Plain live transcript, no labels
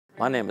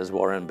My name is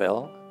Warren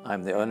Bell.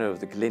 I'm the owner of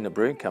the Galena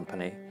Brewing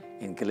Company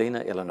in Galena,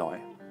 Illinois.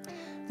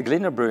 The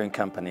Galena Brewing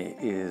Company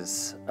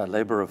is a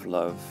labor of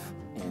love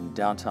in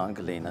downtown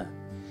Galena.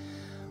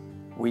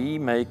 We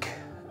make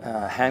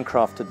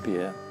handcrafted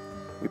beer.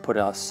 We put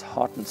our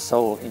heart and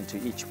soul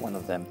into each one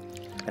of them,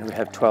 and we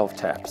have 12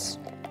 taps.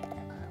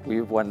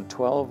 We've won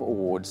 12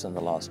 awards in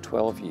the last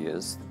 12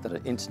 years that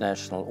are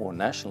international or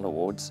national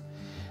awards,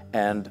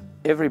 and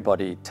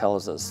everybody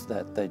tells us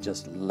that they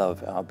just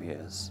love our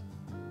beers.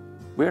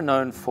 We're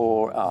known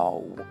for our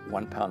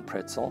 1 pound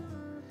pretzel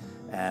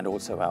and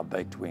also our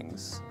baked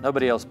wings.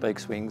 Nobody else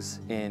bakes wings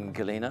in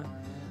Galena.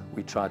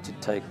 We try to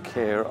take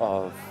care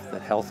of the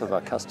health of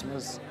our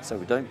customers, so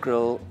we don't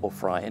grill or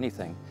fry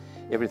anything.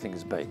 Everything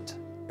is baked.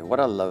 What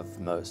I love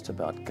most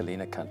about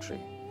Galena country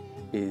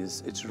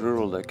is its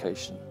rural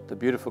location, the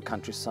beautiful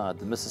countryside,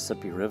 the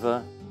Mississippi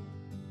River,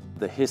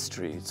 the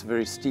history. It's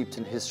very steeped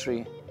in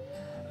history,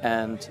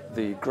 and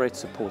the great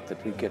support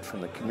that we get from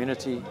the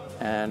community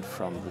and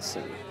from the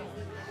city.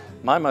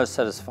 My most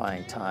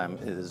satisfying time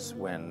is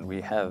when we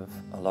have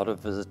a lot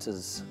of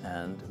visitors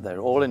and they're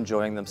all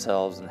enjoying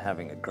themselves and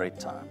having a great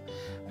time.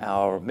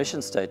 Our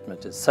mission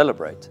statement is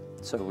celebrate,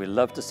 so we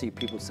love to see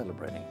people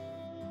celebrating.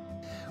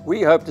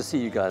 We hope to see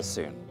you guys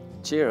soon.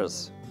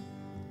 Cheers.